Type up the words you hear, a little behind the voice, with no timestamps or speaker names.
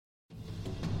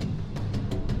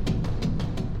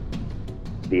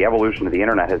The evolution of the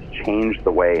internet has changed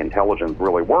the way intelligence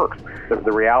really works.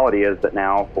 The reality is that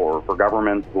now for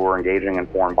governments who are engaging in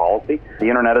foreign policy, the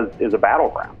internet is a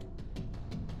battleground.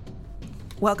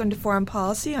 Welcome to Foreign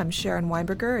Policy. I'm Sharon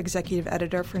Weinberger, Executive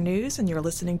Editor for News, and you're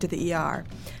listening to the ER.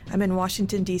 I'm in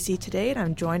Washington, D.C. today, and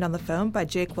I'm joined on the phone by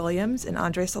Jake Williams and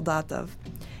Andrei Soldatov.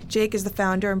 Jake is the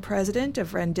founder and president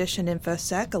of Rendition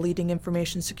InfoSec, a leading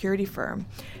information security firm.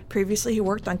 Previously, he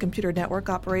worked on computer network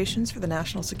operations for the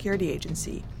National Security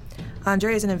Agency.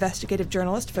 Andrei is an investigative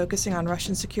journalist focusing on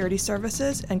Russian security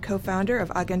services and co-founder of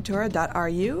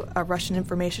Agentura.ru, a Russian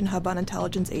information hub on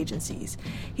intelligence agencies.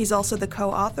 He's also the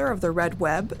co-author of The Red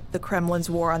Web, The Kremlin's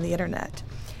War on the Internet.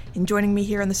 And joining me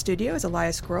here in the studio is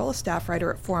Elias Grohl, a staff writer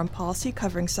at Foreign Policy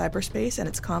covering cyberspace and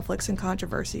its conflicts and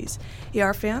controversies.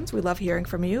 ER fans, we love hearing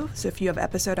from you, so if you have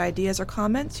episode ideas or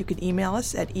comments, you can email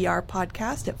us at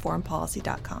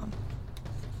erpodcast@foreignpolicy.com.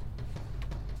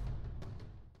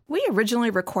 We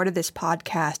originally recorded this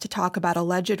podcast to talk about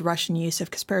alleged Russian use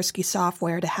of Kaspersky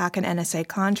software to hack an NSA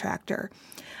contractor.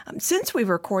 Since we've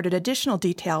recorded, additional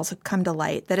details have come to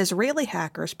light that Israeli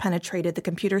hackers penetrated the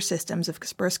computer systems of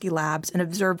Kaspersky Labs and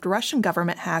observed Russian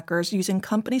government hackers using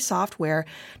company software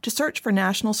to search for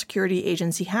National Security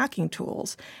Agency hacking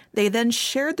tools. They then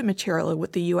shared the material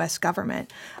with the U.S.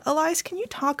 government. Elias, can you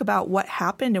talk about what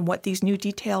happened and what these new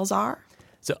details are?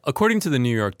 So according to the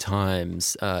New York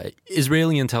Times,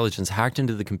 Israeli intelligence hacked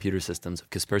into the computer systems of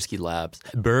Kaspersky Labs,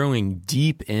 burrowing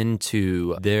deep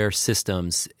into their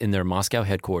systems in their Moscow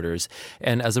headquarters.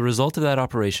 And as a result of that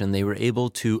operation, they were able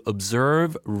to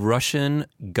observe Russian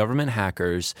government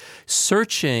hackers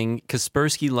searching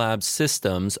Kaspersky Labs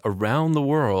systems around the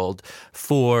world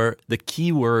for the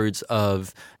keywords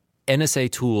of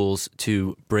NSA tools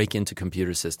to break into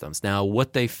computer systems. Now,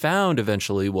 what they found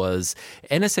eventually was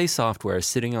NSA software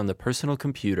sitting on the personal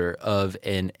computer of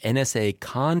an NSA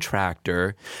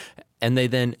contractor, and they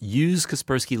then used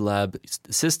Kaspersky Lab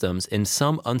systems in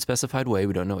some unspecified way,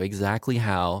 we don't know exactly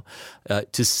how,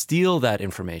 to steal that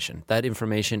information. That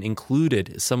information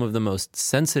included some of the most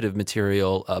sensitive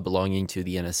material belonging to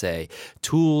the NSA,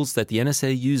 tools that the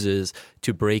NSA uses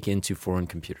to break into foreign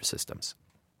computer systems.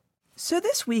 So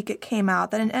this week it came out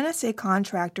that an NSA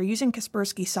contractor using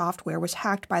Kaspersky software was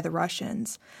hacked by the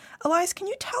Russians. Elias, can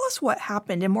you tell us what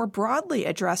happened and more broadly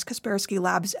address Kaspersky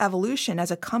Labs' evolution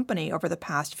as a company over the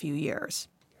past few years?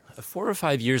 4 or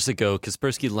 5 years ago,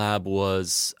 Kaspersky Lab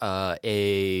was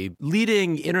a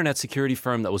leading internet security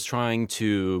firm that was trying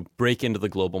to break into the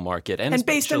global market. And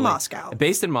based in Moscow.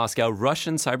 Based in Moscow,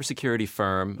 Russian cybersecurity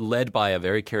firm led by a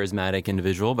very charismatic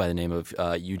individual by the name of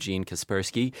Eugene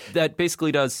Kaspersky that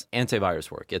basically does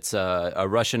antivirus work. It's a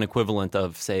Russian equivalent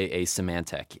of, say, a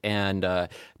Symantec. And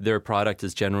their product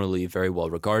is generally very well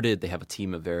regarded. They have a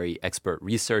team of very expert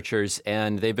researchers,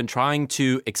 and they've been trying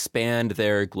to expand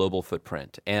their global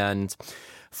footprint. And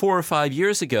 4 or 5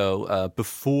 years ago,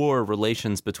 before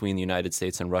relations between the United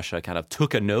States and Russia kind of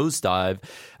took a nosedive,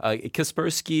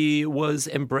 Kaspersky was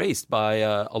embraced by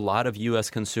a lot of U.S.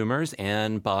 consumers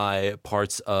and by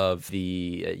parts of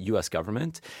the U.S.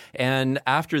 government. And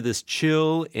after this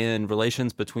chill in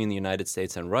relations between the United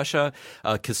States and Russia,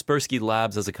 Kaspersky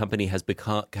Labs as a company has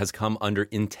come under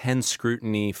intense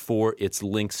scrutiny for its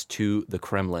links to the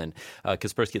Kremlin.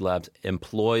 Kaspersky Labs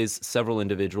employs several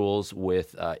individuals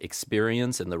with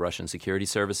experience in the Russian security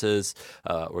services,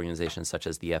 organizations such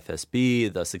as the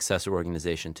FSB, the successor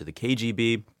organization to the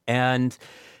KGB. And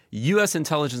U.S.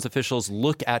 intelligence officials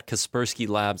look at Kaspersky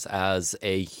Labs as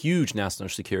a huge national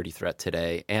security threat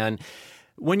today. And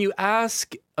when you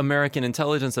ask American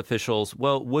intelligence officials,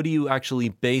 well, what do you actually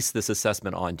base this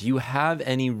assessment on? Do you have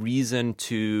any reason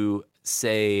to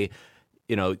say,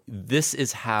 this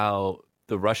is how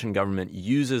the Russian government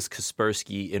uses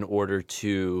Kaspersky in order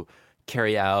to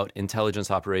carry out intelligence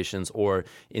operations or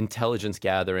intelligence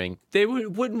gathering? They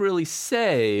wouldn't really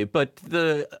say, but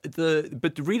the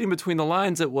reading between the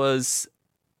lines, it was,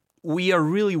 we are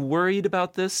really worried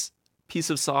about this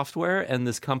piece of software and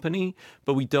this company,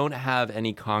 but we don't have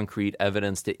any concrete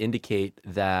evidence to indicate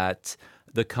that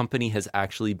the company has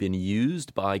actually been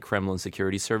used by Kremlin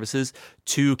security services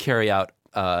to carry out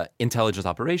intelligence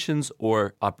operations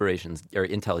or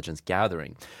intelligence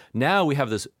gathering. Now we have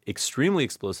this extremely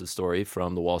explosive story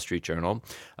from the Wall Street Journal,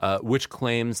 which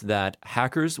claims that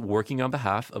hackers working on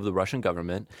behalf of the Russian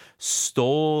government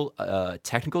stole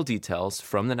technical details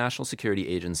from the National Security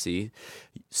Agency,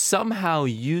 somehow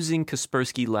using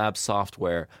Kaspersky Lab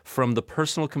software from the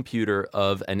personal computer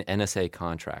of an NSA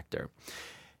contractor.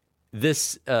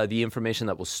 the information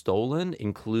that was stolen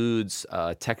includes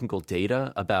technical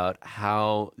data about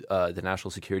how the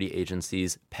national security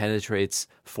agencies penetrates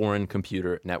foreign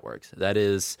computer networks. That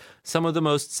is some of the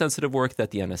most sensitive work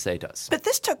that the NSA does. But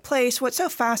this took place, what's so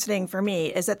fascinating for me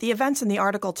is that the events in the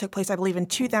article took place, I believe, in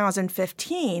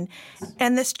 2015,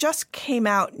 and this just came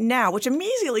out now, which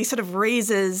immediately sort of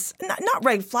raises, not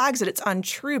red flags that it's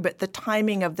untrue, but the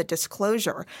timing of the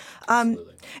disclosure. I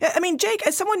mean, Jake,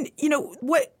 as someone,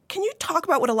 can you talk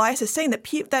about what Elias is saying,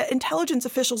 that intelligence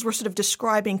officials were sort of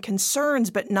describing concerns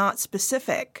but not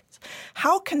specific?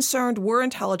 How concerned were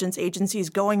intelligence agencies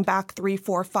going back 3,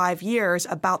 4, 5 years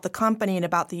about the company and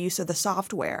about the use of the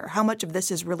software? How much of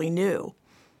this is really new?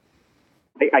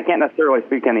 I can't necessarily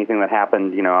speak to anything that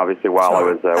happened, obviously while I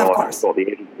was at the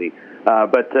agency.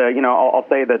 But I'll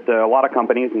say that a lot of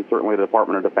companies, and certainly the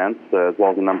Department of Defense, as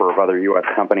well as a number of other U.S.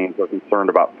 companies, are concerned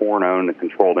about foreign-owned and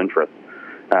controlled interests.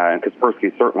 And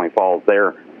Kaspersky certainly falls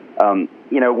there.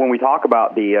 When we talk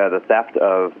about the theft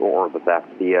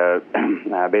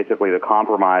basically the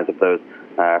compromise of those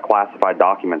classified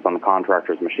documents on the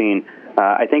contractor's machine,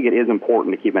 I think it is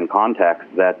important to keep in context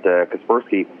that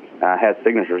Kaspersky has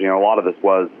signatures. A lot of this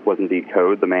was indeed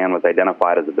code. The man was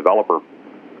identified as a developer.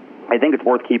 I think it's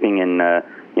worth keeping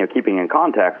in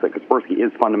context that Kaspersky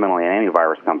is fundamentally an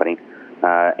antivirus company.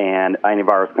 And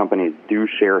antivirus companies do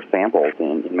share samples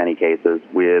in many cases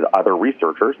with other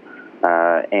researchers,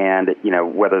 and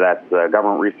whether that's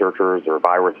government researchers or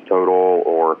VirusTotal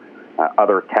or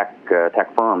other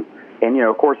tech firms. And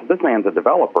of course, if this man's a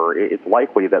developer, it's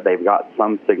likely that they've got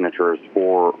some signatures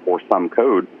for some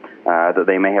code that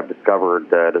they may have discovered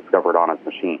on his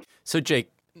machine. So, Jake,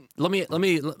 let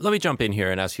me jump in here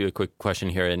and ask you a quick question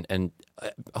here, and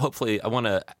hopefully, I want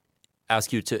to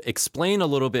ask you to explain a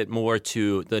little bit more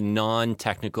to the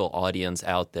non-technical audience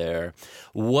out there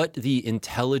what the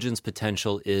intelligence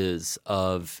potential is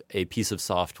of a piece of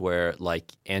software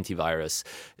like antivirus.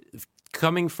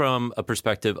 Coming from a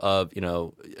perspective of,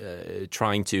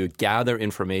 trying to gather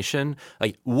information,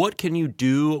 like what can you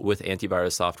do with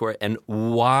antivirus software, and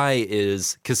why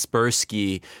is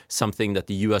Kaspersky something that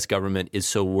the U.S. government is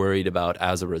so worried about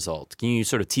as a result? Can you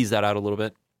sort of tease that out a little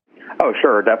bit? Oh,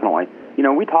 sure, definitely.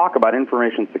 We talk about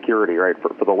information security, right?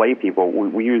 For the lay people,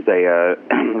 we use a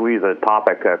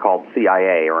topic called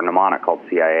CIA, or a mnemonic called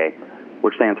CIA,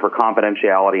 which stands for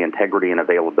confidentiality, integrity, and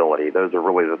availability. Those are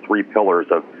really the three pillars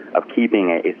of keeping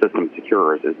a system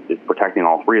secure, is protecting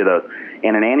all three of those.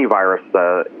 And an antivirus,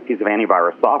 piece of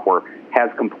antivirus software has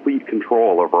complete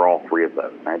control over all three of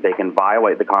those. Right? They can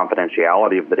violate the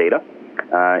confidentiality of the data,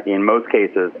 in most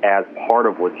cases as part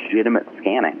of legitimate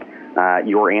scanning.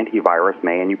 Your antivirus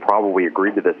may, and you probably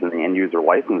agreed to this in the end-user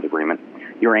license agreement,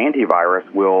 your antivirus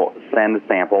will send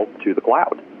samples to the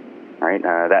cloud. Right?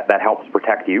 That helps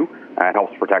protect you. It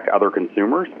helps protect other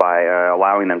consumers by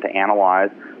allowing them to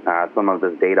analyze some of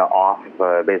this data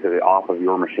basically off of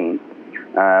your machine.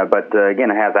 But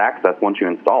again, it has access, once you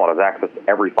install it, it has access to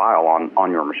every file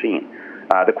on your machine.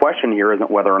 The question here isn't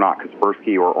whether or not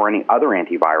Kaspersky or any other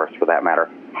antivirus, for that matter,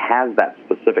 has that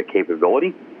specific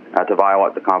capability to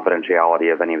violate the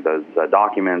confidentiality of any of those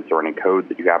documents or any code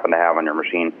that you happen to have on your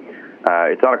machine.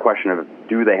 It's not a question of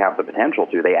do they have the potential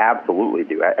to. They absolutely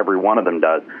do. Every one of them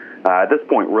does. At this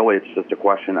point, really, it's just a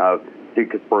question of did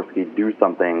Kaspersky do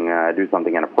something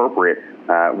inappropriate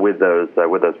with those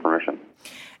permissions.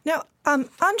 Now,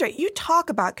 Andre, you talk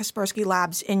about Kaspersky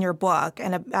Labs in your book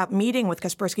and about meeting with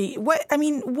Kaspersky.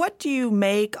 What do you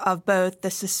make of both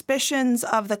the suspicions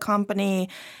of the company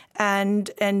and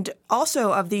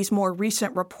also of these more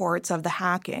recent reports of the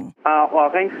hacking?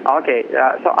 Thanks. Okay,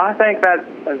 so I think that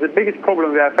the biggest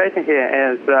problem we are facing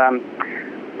here is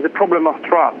the problem of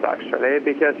trust, actually,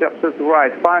 because you're absolutely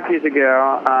right. 5 years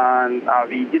ago,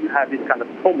 we didn't have this kind of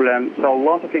problem, so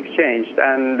lots of things changed.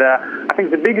 And I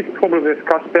think the biggest problem with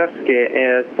Kaspersky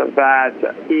is that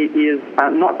he is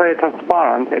not very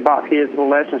transparent about his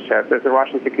relationship with the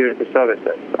Russian security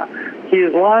services.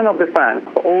 His line of defense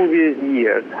for all these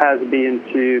years has been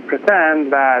to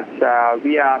pretend that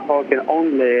we are talking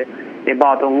only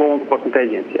about a law enforcement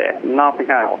agency, nothing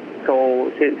else. So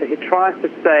he tries to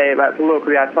say that, look,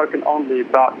 we are talking only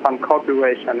about some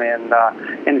cooperation in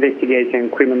investigating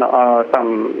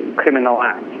some criminal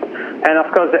acts. And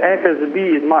of course, the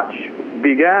FSB is much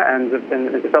bigger, and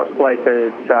in the first place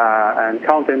it's a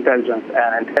counterintelligence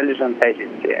and intelligence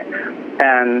agency.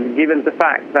 And given the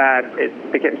fact that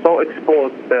it became so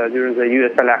exposed during the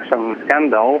U.S. election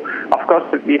scandal, of course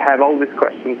we have all these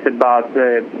questions about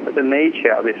the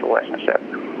nature of this relationship.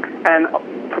 And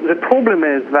the problem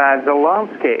is that the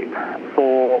landscape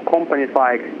for companies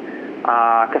like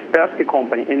Kaspersky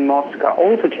company in Moscow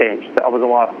also changed over the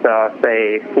last,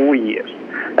 4 years,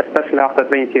 especially after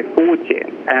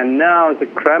 2014. And now the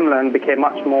Kremlin became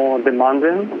much more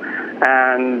demanding,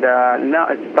 and now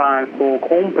it's time for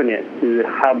companies to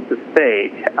help the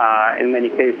state in many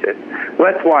cases.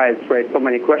 That's why it's raised so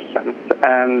many questions.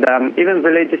 And even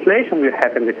the legislation we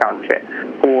have in the country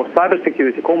for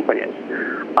cybersecurity companies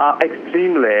are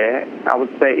extremely, I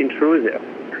would say, intrusive.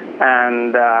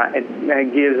 And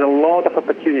it gives a lot of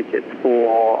opportunities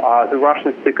for the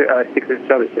Russian secret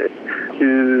services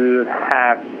to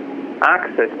have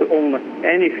access to almost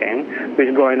anything which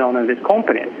is going on in these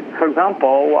companies. For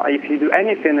example, if you do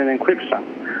anything in encryption,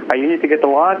 you need to get a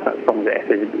license from the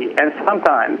FSB. And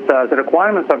sometimes the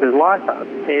requirements of this license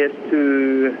is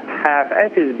to have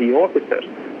FSB officers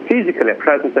physically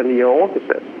present in your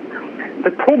offices.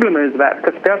 The problem is that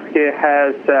Kaspersky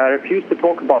has refused to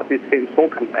talk about these things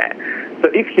openly. So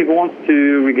if he wants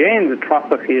to regain the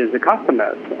trust of his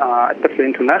customers, especially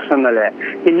internationally,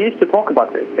 he needs to talk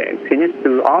about these things. He needs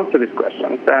to answer these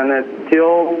questions. And it's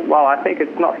still, I think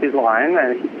it's not his line,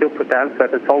 and he still pretends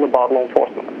that it's all about law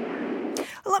enforcement.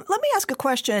 Let me ask a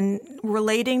question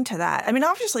relating to that. I mean,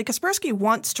 obviously, Kaspersky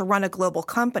wants to run a global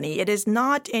company. It is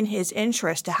not in his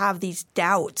interest to have these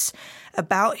doubts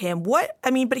about him.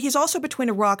 But he's also between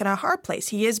a rock and a hard place.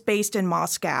 He is based in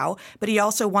Moscow, but he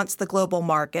also wants the global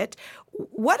market.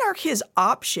 What are his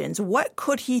options? What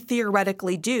could he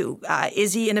theoretically do?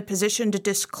 Is he in a position to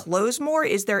disclose more?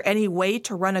 Is there any way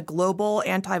to run a global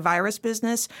antivirus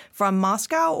business from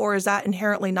Moscow, or is that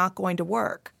inherently not going to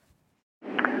work?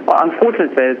 Well,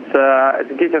 unfortunately,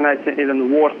 it's getting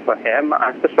even worse for him,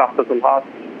 especially after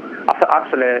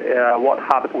what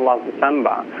happened last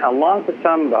December. Last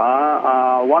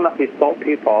December, one of his top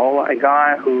people, a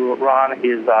guy who ran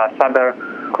his cyber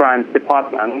crimes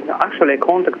department, actually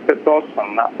contacted the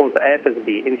person for the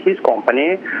FSB in his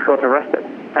company, got arrested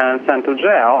and sent to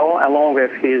jail along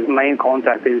with his main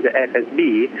contact in the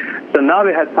FSB. So now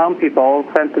we had some people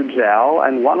sent to jail,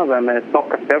 and one of them is a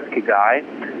Kaspersky guy.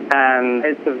 And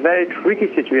it's a very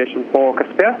tricky situation for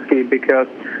Kaspersky because,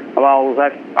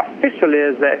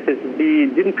 officially the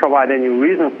FSB didn't provide any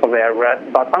reasons for their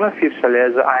arrest, but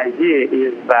unofficially the idea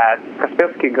is that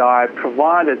Kaspersky guy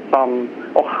provided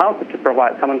helped to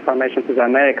provide some information to the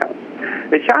Americans,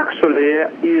 which actually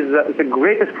is the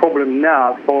greatest problem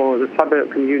now for the cyber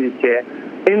community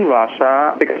in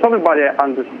Russia, because everybody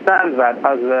understands that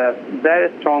as a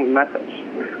very strong message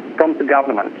from the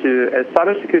government to a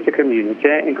cybersecurity community,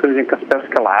 including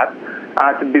Kaspersky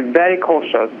Lab, to be very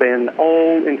cautious in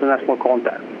all international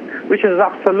contacts, which is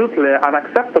absolutely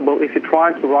unacceptable if you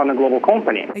try to run a global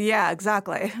company. Yeah,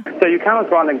 exactly. So you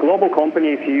cannot run a global company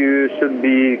if you should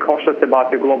be cautious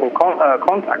about your global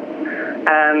contacts.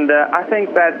 And I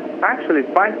think that actually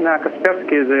right now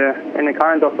Kaspersky is in a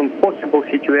kind of impossible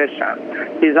situation.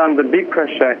 He's under big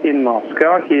pressure in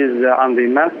Moscow. He's under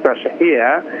immense pressure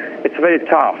here. It's very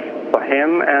tough for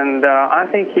him, and I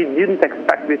think he didn't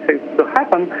expect these things to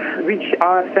happen, which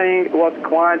I think was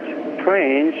quite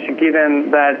strange, given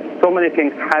that so many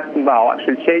things happened,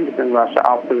 actually changed in Russia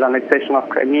after the annexation of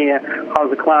Crimea, how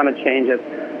the climate changes,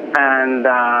 and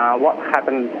what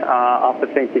happened after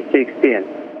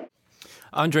 2016.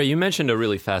 Andrei, you mentioned a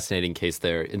really fascinating case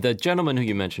there. The gentleman who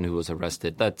you mentioned who was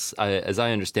arrested, that's, as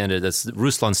I understand it, that's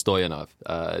Ruslan Stoyanov,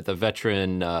 the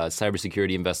veteran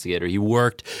cybersecurity investigator. He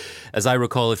worked, as I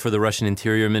recall it, for the Russian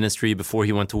Interior Ministry before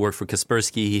he went to work for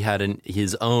Kaspersky. He had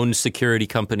his own security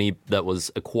company that was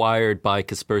acquired by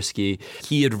Kaspersky.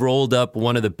 He had rolled up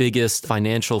one of the biggest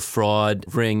financial fraud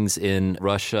rings in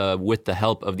Russia with the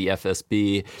help of the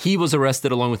FSB. He was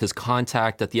arrested along with his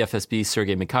contact at the FSB,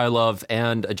 Sergei Mikhailov,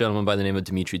 and a gentleman by the name of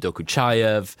Dmitry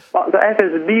Dokuchayev. Well, the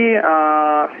FSB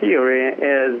theory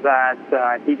is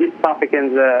that he did something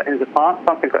in the past,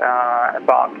 something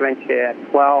about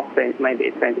 2012, maybe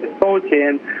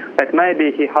 2014, that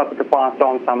maybe he helped to pass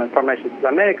on some information to the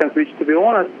Americans, which, to be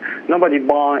honest, nobody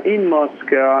bought in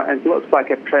Moscow, and it looks like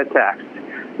a pretext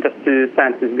just to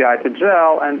send this guy to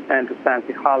jail and to send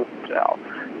Mikhailov to jail.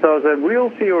 So the real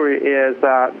theory is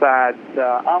that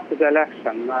after the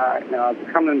election, the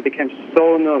Kremlin became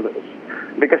so nervous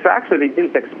because actually they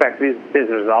didn't expect this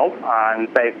result, and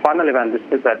they finally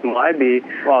understood that maybe,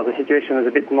 the situation is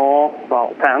a bit more,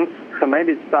 tense. So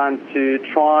maybe it's time to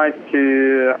try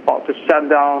to shut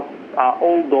down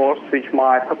all doors which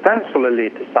might potentially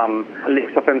lead to some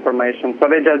leaks of information. So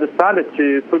they just decided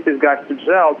to put these guys to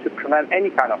jail to prevent any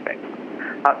kind of thing.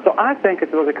 So I think it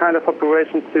was a kind of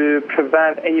operation to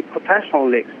prevent any potential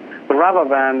leaks, rather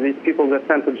than these people get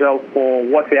sent to jail for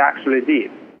what they actually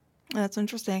did. That's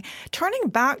interesting. Turning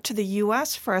back to the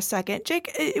U.S. for a second, Jake,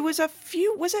 it was a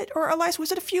few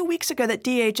weeks ago that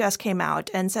DHS came out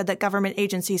and said that government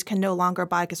agencies can no longer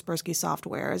buy Kaspersky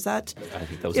software? Is that? I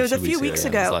think that was it was a few weeks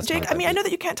ago. Yeah, Jake, I know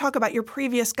that you can't talk about your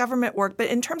previous government work, but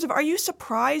in terms of, are you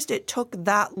surprised it took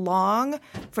that long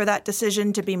for that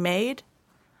decision to be made?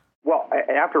 Well,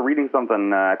 after reading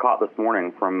something I caught this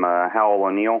morning from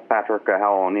Patrick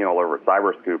Howell O'Neill over at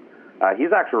Cyberscoop,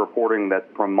 he's actually reporting that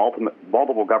from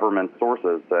multiple government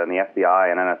sources in the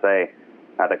FBI and NSA,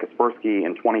 that Kaspersky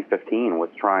in 2015 was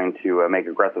trying to make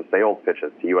aggressive sales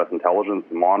pitches to U.S. intelligence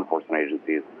and law enforcement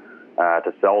agencies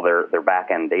to sell their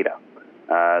back-end data.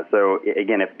 So,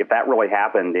 again, if that really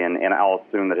happened, and I'll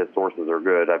assume that his sources are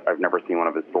good. I've never seen one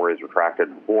of his stories retracted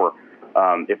before.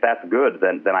 If that's good,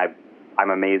 then I'm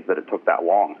amazed that it took that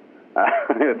long.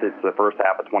 It's the first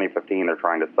half of 2015. They're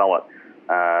trying to sell it.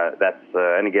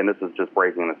 And again, this is just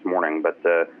breaking this morning, but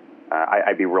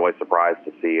I'd be really surprised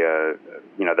to see,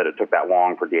 that it took that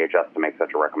long for DHS to make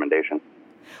such a recommendation.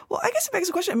 Well, I guess it begs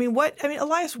the question.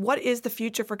 Elias, what is the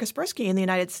future for Kaspersky in the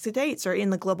United States or in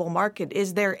the global market?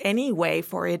 Is there any way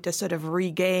for it to sort of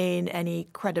regain any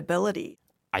credibility?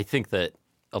 I think that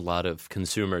a lot of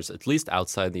consumers, at least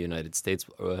outside the United States,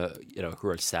 who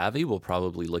are savvy, will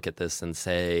probably look at this and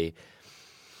say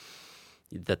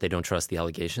that they don't trust the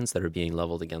allegations that are being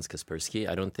leveled against Kaspersky.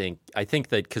 I think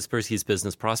that Kaspersky's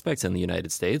business prospects in the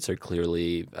United States are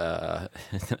clearly on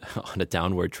a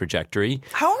downward trajectory.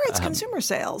 How are its consumer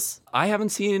sales? I haven't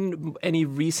seen any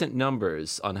recent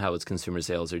numbers on how its consumer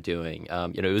sales are doing.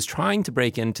 It was trying to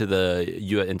break into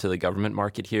the government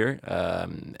market here,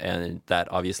 and that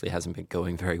obviously hasn't been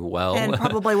going very well. And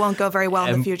probably won't go very well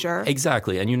in the future.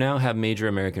 Exactly. And you now have major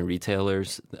American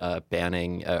retailers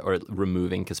banning or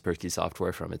removing Kaspersky software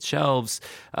from its shelves.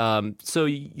 So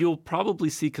you'll probably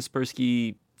see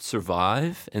Kaspersky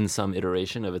survive in some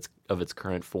iteration of its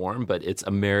current form, but its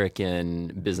American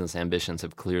business ambitions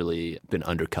have clearly been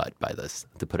undercut by this,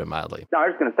 to put it mildly. No, I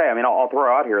was going to say, I'll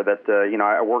throw out here that,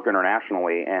 I work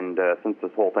internationally, and since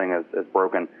this whole thing is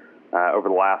broken, over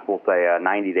the last, we'll say,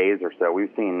 90 days or so,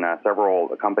 we've seen several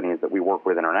companies that we work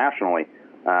with internationally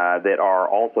that are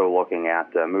also looking at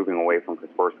moving away from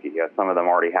Kaspersky. Some of them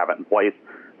already have it in place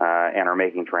and are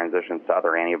making transitions to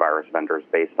other antivirus vendors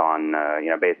based on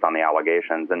the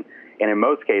allegations. And in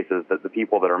most cases, the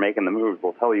people that are making the moves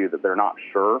will tell you that they're not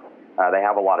sure. They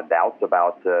have a lot of doubts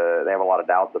about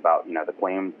the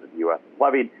claims that the U.S. has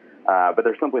levied, but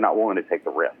they're simply not willing to take the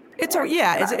risk.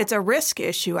 It's a risk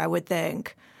issue, I would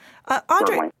think.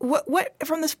 Andre, what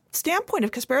from the standpoint of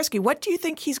Kaspersky, what do you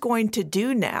think he's going to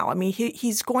do now?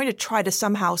 He's going to try to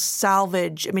somehow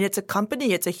salvage. It's a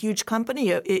company. It's a huge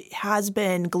company. It has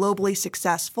been globally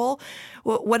successful.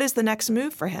 What is the next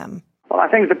move for him? Well, I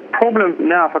think the problem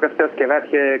now for Kaspersky that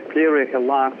he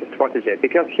lacks a strategy,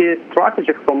 because his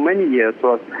strategy for many years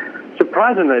was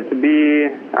surprisingly to be,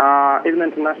 even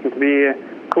internationally, to be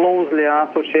closely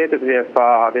associated with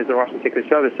the Russian secret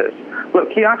services. Look,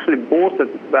 he actually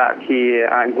boasted that he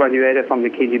graduated from the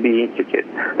KGB Institute,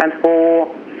 and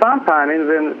for some time in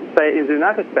the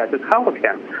United States, it helped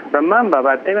him. Remember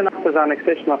that even after the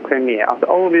annexation of Crimea, after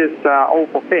all these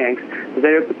awful things,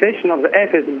 the reputation of the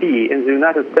FSB in the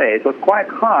United States was quite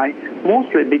high,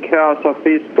 mostly because of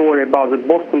this story about the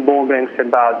Boston bombings,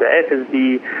 about the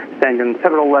FSB sending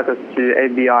several letters to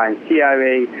FBI and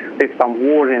CIA with some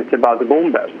warnings about the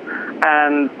bombers.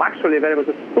 And actually, there was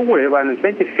a story when in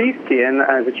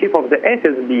 2015, the chief of the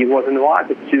FSB was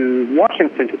invited to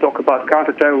Washington to talk about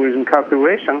counterterrorism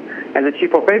cooperation, and the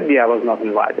chief of FBI was not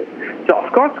invited. So,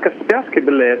 of course, Kaspersky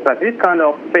believes that this kind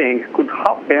of thing could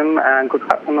happen and could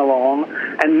happen alone,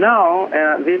 and now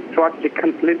this strategy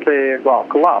completely,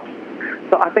 collapsed.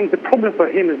 So I think the problem for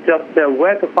him is just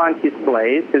where to find his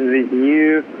place in these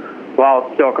new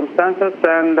circumstances,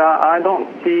 and I don't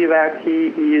see that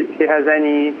he has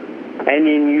any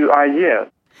new ideas.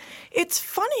 It's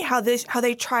funny how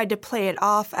they tried to play it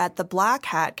off at the Black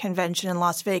Hat convention in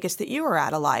Las Vegas that you were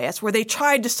at, Elias, where they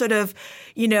tried to sort of,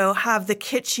 have the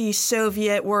kitschy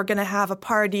Soviet, we're going to have a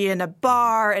party in a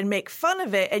bar and make fun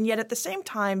of it, and yet at the same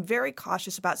time very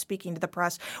cautious about speaking to the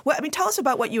press. Tell us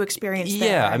about what you experienced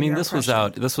there. Yeah, this was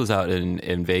out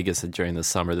in Vegas during the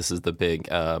summer. This is the big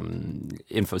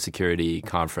info security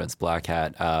conference, Black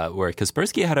Hat, where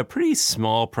Kaspersky had a pretty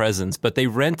small presence, but they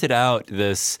rented out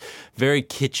this very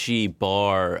kitschy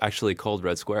bar, actually called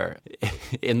Red Square,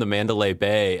 in the Mandalay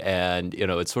Bay, and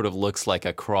it sort of looks like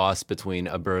a cross between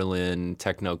a Berlin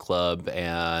techno club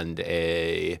and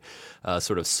a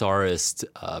sort of Tsarist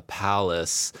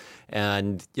palace.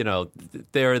 And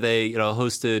there they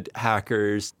hosted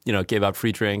hackers, gave out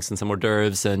free drinks and some hors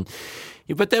d'oeuvres, and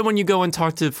But then when you go and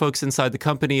talk to folks inside the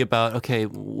company about, okay,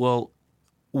 well,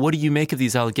 what do you make of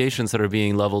these allegations that are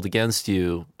being leveled against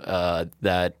you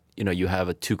that you have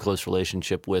a too close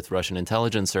relationship with Russian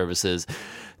intelligence services?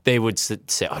 They would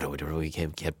say, "Oh, no, we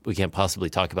can't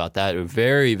possibly talk about that." They're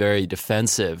very, very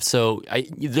defensive. So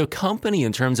the company,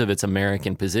 in terms of its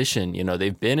American position,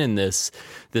 they've been in this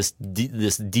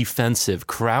defensive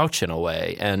crouch in a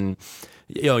way, and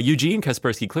Eugene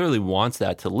Kaspersky clearly wants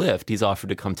that to lift. He's offered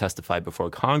to come testify before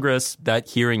Congress. That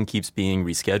hearing keeps being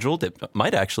rescheduled. It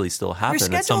might actually still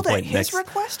happen at some point. Rescheduled at his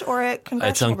request or at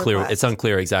congressional request? It's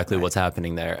unclear exactly what's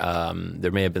happening there.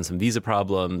 There may have been some visa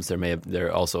problems. There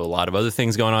are also a lot of other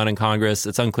things going on in Congress.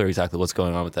 It's unclear exactly what's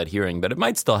going on with that hearing, but it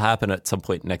might still happen at some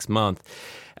point next month.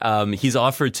 He's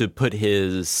offered to put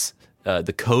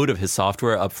the code of his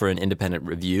software up for an independent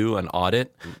review, an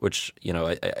audit, which,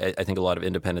 I think a lot of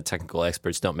independent technical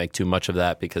experts don't make too much of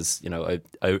that because,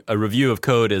 a review of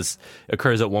code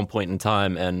occurs at one point in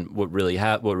time, and what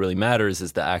really matters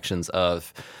is the actions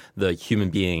of the human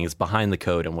beings behind the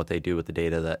code and what they do with the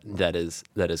data that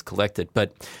is collected.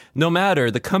 But no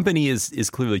matter, the company is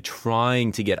clearly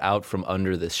trying to get out from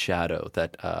under this shadow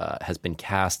that has been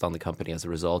cast on the company as a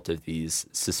result of these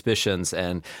suspicions,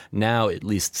 and now at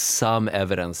least some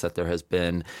evidence that there has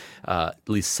been at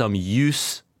least some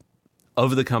use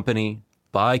of the company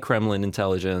by Kremlin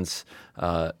intelligence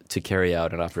to carry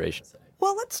out an operation.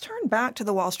 Well, let's turn back to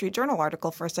the Wall Street Journal article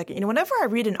for a second. Whenever I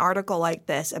read an article like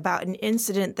this about an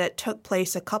incident that took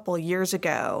place a couple years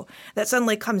ago that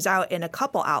suddenly comes out in a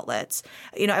couple outlets,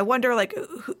 I wonder,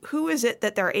 who is it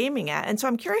that they're aiming at? And so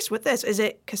I'm curious with this. Is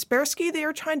it Kaspersky they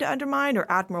are trying to undermine, or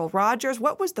Admiral Rogers?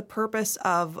 What was the purpose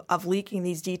of leaking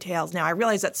these details? Now, I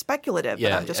realize that's speculative,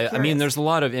 but I'm just curious. I mean, there's a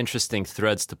lot of interesting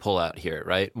threads to pull out here,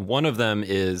 right? One of them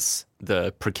is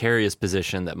the precarious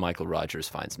position that Michael Rogers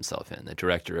finds himself in, the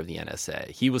director of the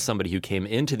NSA. He was somebody who came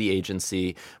into the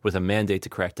agency with a mandate to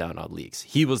crack down on leaks.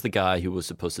 He was the guy who was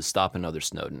supposed to stop another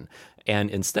Snowden. And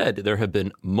instead, there have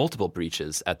been multiple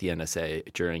breaches at the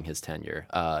NSA during his tenure.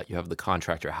 You have the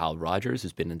contractor Hal Rogers,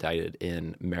 who's been indicted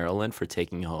in Maryland for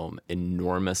taking home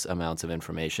enormous amounts of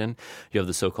information. You have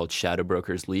the so-called shadow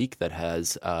brokers leak that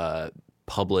has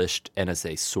published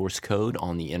NSA source code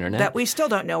on the internet. That we still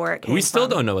don't know where it came from. We still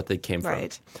don't know what they came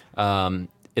right. from.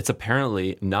 It's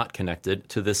apparently not connected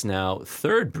to this now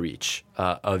third breach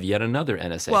of yet another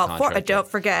NSA contractor. Well, don't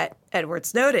forget Edward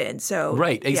Snowden. So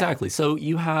right, exactly. Yeah. So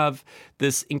you have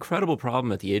this incredible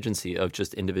problem at the agency of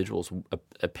just individuals.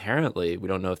 Apparently, we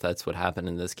don't know if that's what happened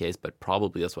in this case, but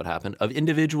probably that's what happened, of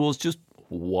individuals just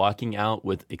walking out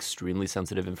with extremely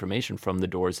sensitive information from the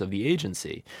doors of the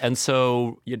agency. And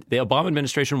so the Obama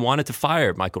administration wanted to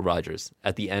fire Michael Rogers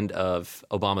at the end of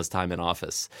Obama's time in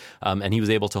office, and he was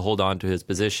able to hold on to his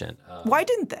position. Why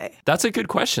didn't they? That's a good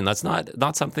question. That's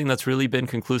not something that's really been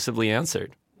conclusively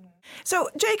answered. So,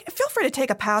 Jake, feel free to take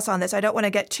a pass on this. I don't want to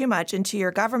get too much into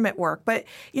your government work. But,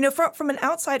 from an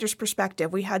outsider's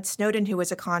perspective, we had Snowden, who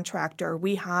was a contractor.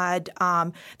 We had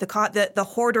the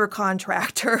hoarder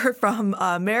contractor from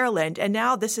Maryland. And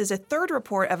now this is a third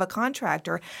report of a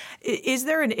contractor. Is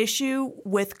there an issue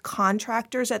with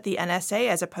contractors at the NSA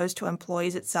as opposed to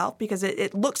employees itself? Because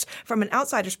it looks, from an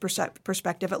outsider's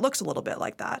perspective, it looks a little bit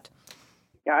like that.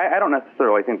 Yeah, I don't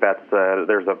necessarily think that's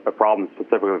there's a problem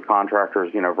specifically with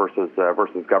contractors, versus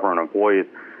government employees.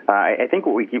 I think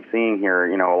what we keep seeing here,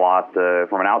 a lot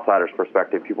from an outsider's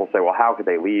perspective, people say, well, how could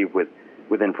they leave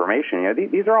with information?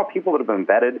 These are all people that have been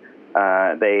vetted.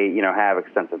 They, have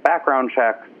extensive background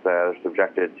checks. They're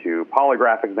subjected to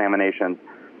polygraph examinations,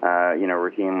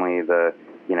 routinely,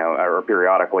 or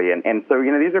periodically. And so,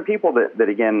 these are people that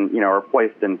again, are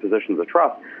placed in positions of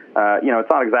trust. It's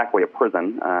not exactly a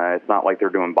prison. It's not like they're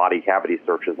doing body cavity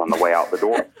searches on the way out the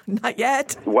door. Not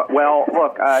yet. Well,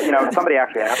 look, somebody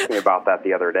actually asked me about that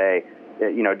the other day.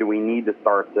 Do we need to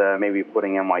start maybe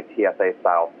putting in like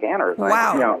TSA-style scanners?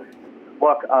 Wow.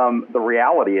 Look, the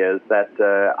reality is that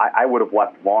I would have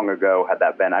left long ago had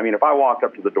that been. I mean, if I walked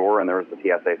up to the door and there was a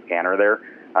TSA scanner there,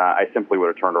 I simply would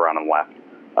have turned around and left.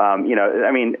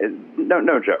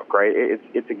 No joke, right?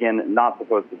 It's again not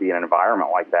supposed to be in an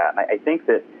environment like that. And I think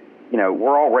that,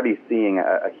 we're already seeing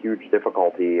a huge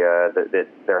difficulty that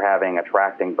they're having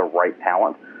attracting the right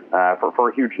talent for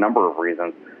a huge number of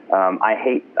reasons.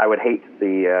 I would hate to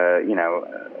see, I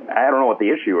don't know what the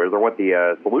issue is or what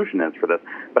the solution is for this,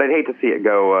 but I'd hate to see it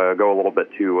go a little bit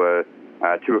too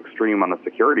too extreme on the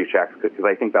security checks, because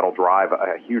I think that'll drive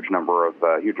a huge number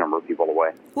of people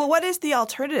away. Well, what is the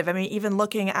alternative? I mean, even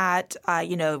looking at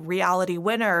Reality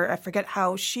Winner, I forget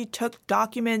how she took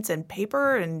documents and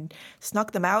paper and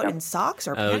snuck them out in socks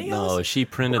or pantyhose. No, she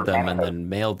printed them and then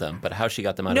mailed them. But how she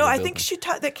got them out? No, of the I building?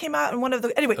 think that came out in one of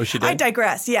the. Anyway, she did? I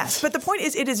digress. Yes, but the point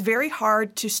is, it is very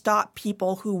hard to stop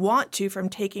people who want to from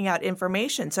taking out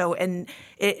information. So, and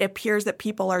it appears that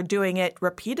people are doing it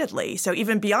repeatedly. So,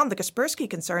 even beyond the Kaspersky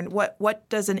concern, what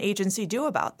does an agency do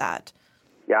about that?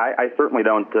 Yeah, I certainly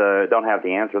don't have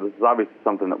the answer. This is obviously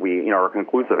something that we, are a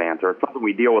conclusive answer. It's something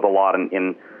we deal with a lot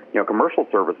in commercial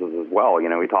services as well.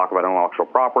 We talk about intellectual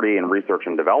property and research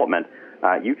and development.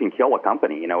 You can kill a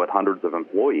company, with hundreds of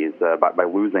employees by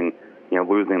losing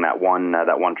that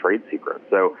one trade secret.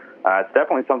 So it's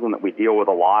definitely something that we deal with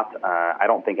a lot. I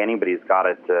don't think anybody's got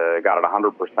it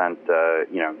 100%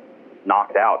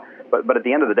 knocked out. But at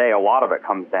the end of the day, a lot of it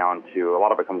comes down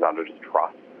to just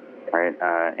trust. Right,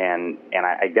 and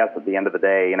I guess at the end of the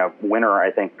day, Winner, I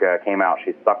think, came out.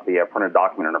 She stuck the printed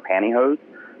document in her pantyhose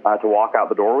to walk out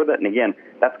the door with it. And again,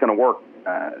 that's going to work,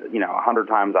 100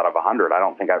 times out of 100. I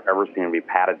don't think I've ever seen it be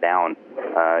patted down,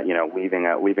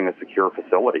 leaving a secure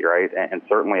facility, right? And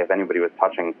certainly, if anybody was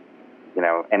touching,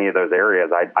 any of those areas,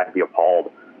 I'd be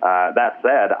appalled. That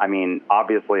said, I mean,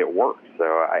 obviously it works. So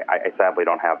I sadly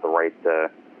don't have the right.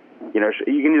 You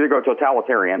can either go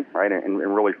totalitarian, right, and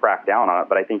really crack down on it,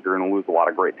 but I think you're going to lose a lot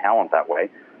of great talent that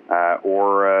way.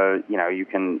 Or you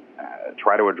can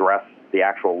try to address the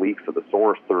actual leaks at the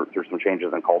source through some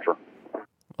changes in culture.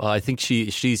 Well, I think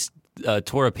she's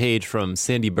tore a page from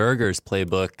Sandy Berger's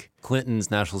playbook,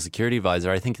 Clinton's national security advisor.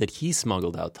 I think that he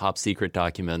smuggled out top secret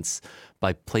documents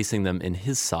by placing them in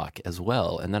his sock as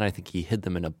well. And then I think he hid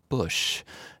them in a bush,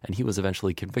 and he was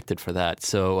eventually convicted for that.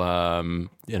 So,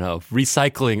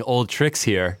 recycling old tricks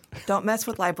here. Don't mess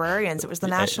with librarians. It was the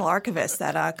National Archivist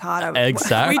that caught him.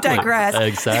 Exactly. We digress.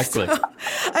 Exactly. So,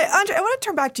 Andre, I want to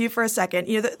turn back to you for a second.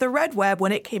 The Red Web,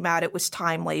 when it came out, it was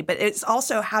timely, but it's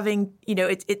also having,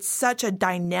 it's such a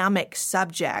dynamic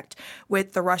subject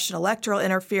with the Russian electoral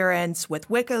interference, with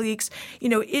WikiLeaks.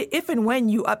 If and when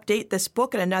you update this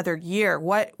book in another year,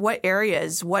 what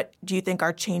areas, what do you think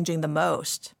are changing the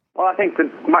most? Well, I think, to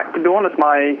be honest,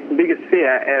 my biggest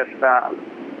fear is,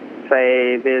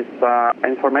 say, these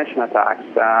information attacks,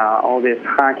 all this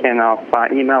hacking of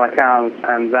email accounts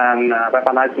and then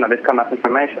weaponizing of this kind of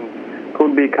information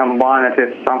could be combined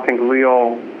with something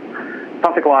real,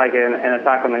 something like an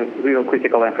attack on a real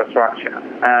critical infrastructure.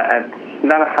 It's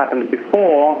never happened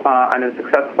before, and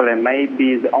successfully.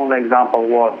 Maybe the only example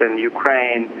was in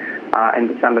Ukraine in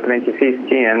December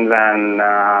 2015, then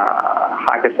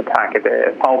hackers attacked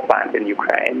a power plant in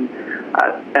Ukraine.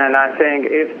 And I think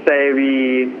if, say,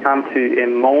 we come to a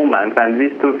moment when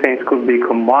these two things could be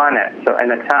combined, so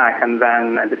an attack and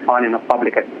then a defining of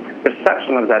public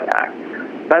perception of the attack,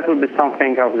 that would be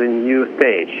something of the new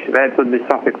stage. That would be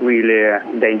something really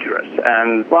dangerous.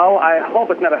 And, well, I hope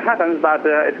it never happens, but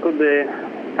it could be,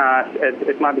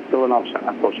 it might be still an option,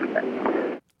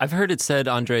 unfortunately. I've heard it said,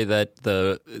 Andre, that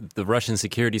the Russian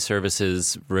security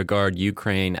services regard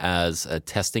Ukraine as a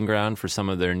testing ground for some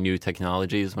of their new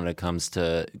technologies when it comes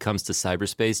to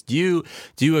cyberspace. Do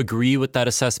you agree with that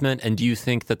assessment? And do you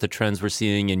think that the trends we're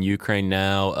seeing in Ukraine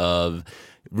now of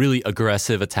really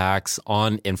aggressive attacks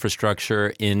on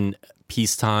infrastructure in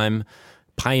peacetime,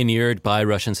 pioneered by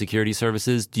Russian security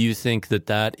services, do you think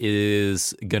that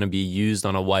is going to be used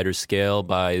on a wider scale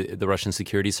by the Russian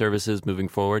security services moving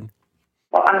forward?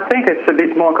 Well, I think it's a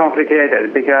bit more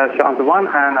complicated because, on the one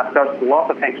hand, of course,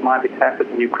 lots of things might be tested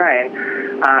in Ukraine,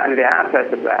 and they are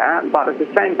tested there. But at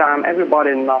the same time,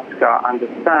 everybody must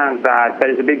understand that there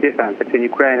is a big difference between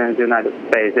Ukraine and the United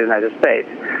States.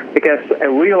 Because a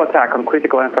real attack on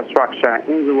critical infrastructure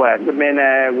in the West would mean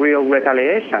a real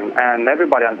retaliation, and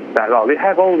everybody understands. Well, we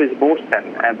have always boasted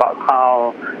about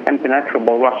how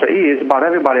impenetrable Russia is, but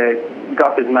everybody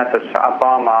got this message.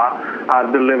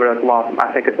 Obama delivered last,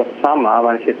 I think it was summer,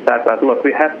 when she said that, look,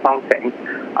 we have something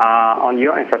on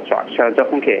your infrastructure,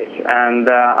 just in case. And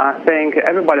I think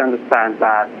everybody understands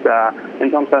that in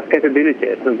terms of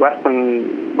capabilities, the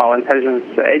Western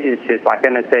intelligence agencies like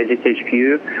NSA,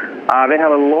 GCHQ, they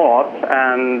have a lot,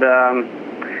 and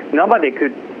nobody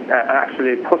could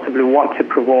actually possibly want to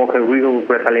provoke a real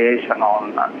retaliation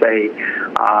on, say,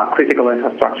 critical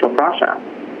infrastructure of Russia.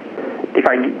 If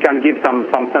I can give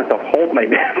some sense of hope,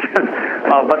 maybe.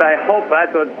 But I hope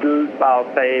that would,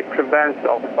 prevent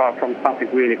from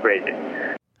something really crazy.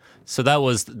 So that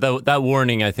was that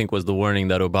warning. I think was the warning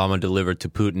that Obama delivered to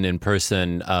Putin in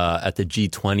person at the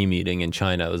G20 meeting in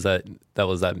China. That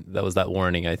was that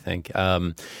warning, I think.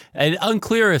 And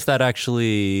unclear if that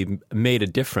actually made a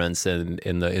difference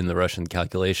in the Russian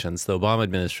calculations. The Obama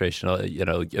administration,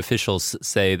 officials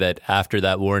say that after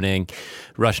that warning,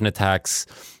 Russian attacks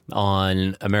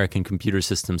on American computer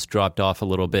systems dropped off a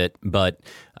little bit, but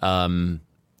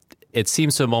it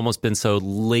seems to have almost been so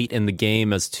late in the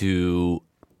game as to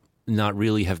not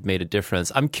really have made a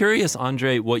difference. I'm curious,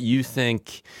 Andre, what you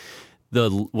think.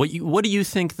 What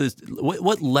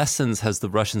lessons has the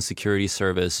Russian security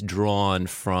service drawn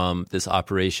from this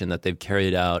operation that they've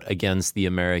carried out against the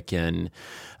American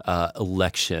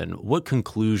election? What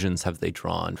conclusions have they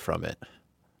drawn from it?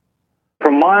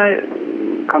 From my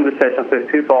conversations with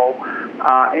people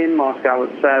in Moscow, I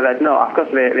would say that no, of course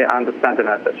they understand the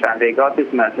message and they got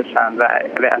this message and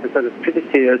they understood it's pretty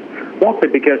serious, mostly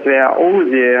because they are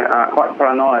already quite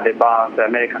paranoid about the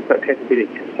American capabilities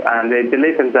and they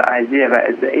believe in the idea that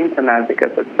it's the internet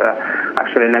because it's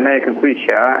actually an American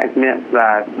creature. It means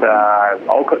that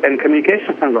and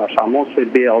communications in Russia are mostly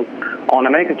built on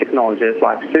American technologies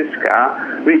like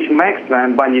Cisco, which makes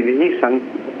them by definition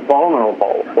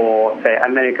vulnerable for, say,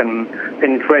 American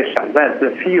penetration. That's the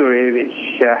theory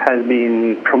which has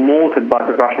been promoted by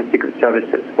the Russian secret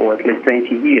services for at least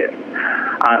 20 years.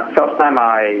 First time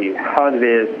I heard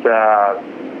this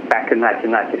back in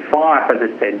 1995 at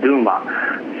the State Duma.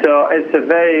 So it's a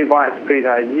very widespread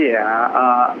idea,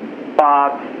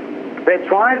 but they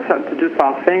tried to do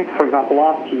something. For example,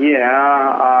 last year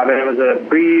there was a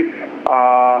brief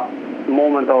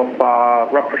moment of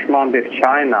rapprochement with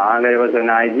China, and there was an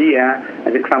idea,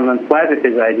 and the Kremlin played with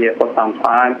this idea for some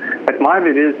time, that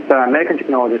maybe these American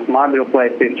technologies might be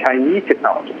replaced with Chinese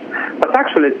technologies. But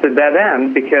actually it's a dead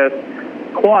end because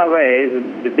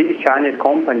Huawei, the biggest Chinese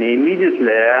company, immediately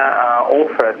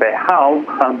offered their help,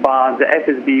 but the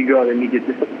FSB got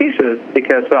immediately suspicious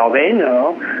because, well, they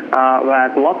know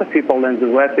that a lot of people in the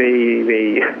West,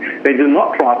 they do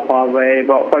not trust Huawei,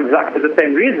 but for exactly the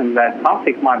same reason that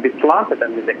something might be planted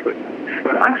in this equipment.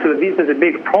 But actually, this is a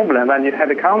big problem when you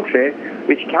have a country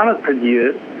which cannot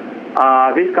produce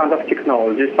these kind of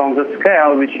technologies on the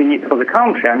scale which you need for the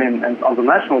country. I mean, and on the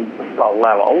national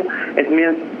level, it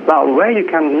means that where you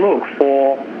can look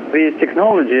for these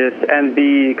technologies and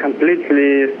be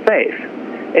completely safe.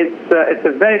 It's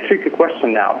a very tricky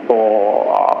question now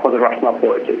for the Russian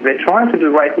authorities. They're trying to do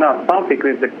right now something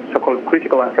with the so-called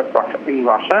critical infrastructure in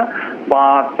Russia,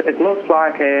 but it looks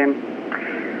like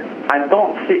I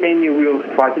don't see any real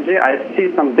strategy. I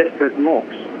see some desperate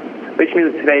moves, which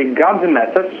means they got the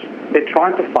message. They're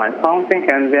trying to find something,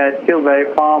 and they're still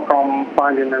very far from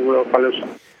finding a real solution.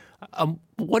 I'm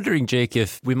wondering, Jake,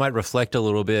 if we might reflect a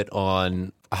little bit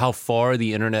on how far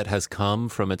the internet has come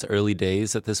from its early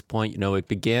days at this point. You know, it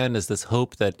began as this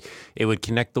hope that it would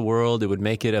connect the world, it would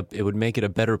make it a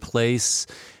better place,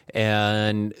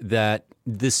 and that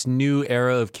this new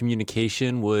era of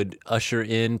communication would usher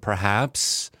in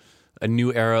perhaps a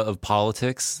new era of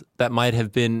politics that might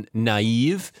have been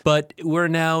naive, but we're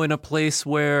now in a place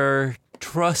where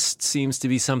trust seems to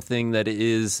be something that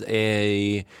is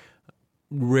a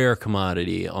rare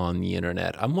commodity on the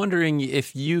internet. I'm wondering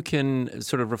if you can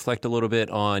sort of reflect a little bit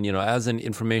on, as an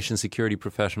information security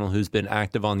professional who's been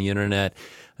active on the internet,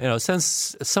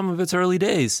 since some of its early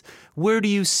days, where do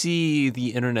you see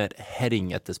the internet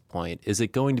heading at this point? Is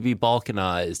it going to be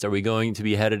balkanized? Are we going to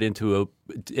be headed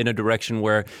in a direction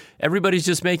where everybody's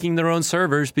just making their own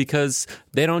servers because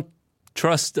they don't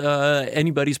trust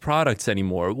anybody's products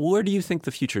anymore? Where do you think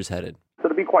the future's headed? So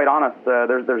to be quite honest,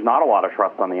 there's not a lot of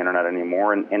trust on the internet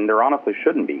anymore, and there honestly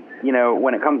shouldn't be.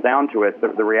 When it comes down to it,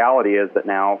 the reality is that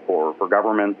now for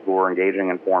governments who are engaging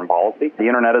in foreign policy, the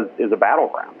internet is a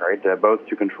battleground, right? Both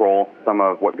to control some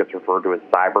of what gets referred to as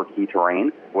cyber key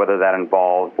terrain, whether that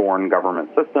involves foreign government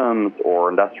systems or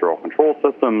industrial control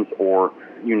systems or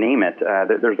you name it.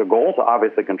 There's a goal to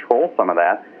obviously control some of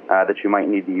that you might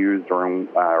need to use during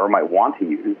or might want to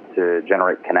use to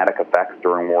generate kinetic effects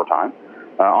during wartime.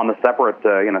 On the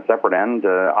separate end,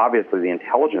 obviously the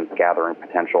intelligence gathering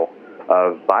potential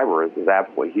of cyber is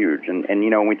absolutely huge. And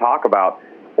when we talk about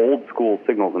old school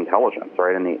signals intelligence,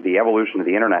 right, and the evolution of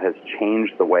the internet has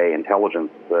changed the way intelligence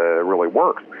really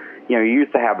works. You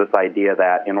used to have this idea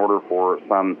that in order for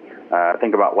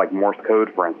think about like Morse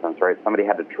code, for instance, right? Somebody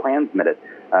had to transmit it,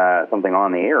 something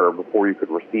on the air before you could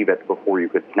receive it, before you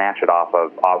could snatch it off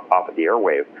of the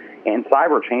airwaves. And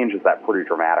cyber changes that pretty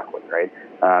dramatically, right?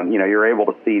 You're able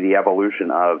to see the evolution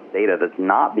of data that's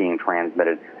not being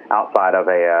transmitted outside of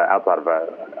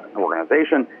a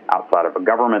organization, outside of a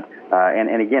government,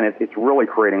 and again, it's really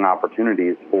creating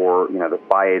opportunities for the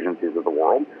spy agencies of the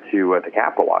world to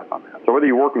capitalize on that. So whether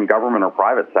you work in government or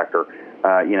private sector,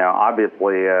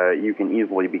 obviously you can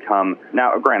easily become,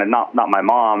 now granted, not my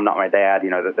mom, not my dad,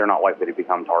 that they're not likely to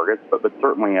become targets, but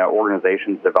certainly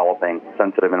organizations developing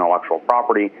sensitive intellectual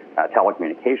property,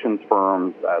 telecommunications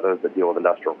firms, those that deal with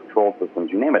industrial control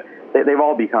systems, you name it, they've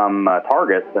all become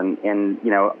targets, and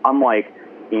unlike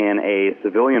in a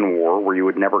civilian war where you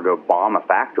would never go bomb a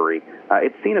factory,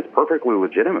 it's seen as perfectly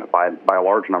legitimate by a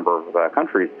large number of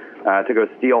countries to go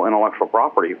steal intellectual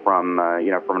property from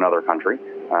another country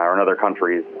or another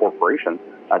country's corporation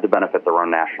to benefit their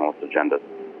own nationalist agendas.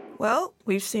 Well,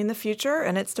 we've seen the future,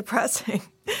 and it's depressing.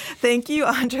 Thank you,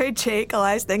 Andre, Jake,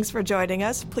 Elias. Thanks for joining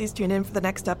us. Please tune in for the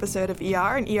next episode of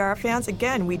ER. And ER fans,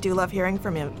 again, we do love hearing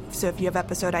from you. So if you have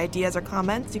episode ideas or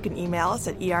comments, you can email us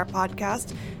at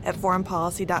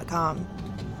erpodcast@foreignpolicy.com.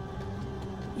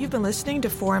 You've been listening to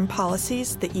Foreign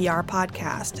Policy's The ER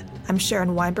Podcast. I'm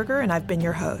Sharon Weinberger, and I've been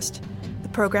your host. The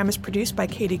program is produced by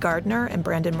Katie Gardner and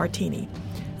Brandon Martini.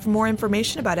 For more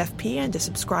information about FP and to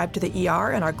subscribe to the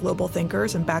ER and our Global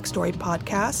Thinkers and Backstory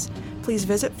podcasts, please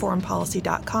visit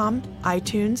foreignpolicy.com,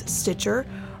 iTunes, Stitcher,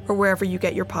 or wherever you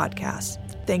get your podcasts.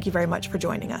 Thank you very much for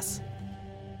joining us.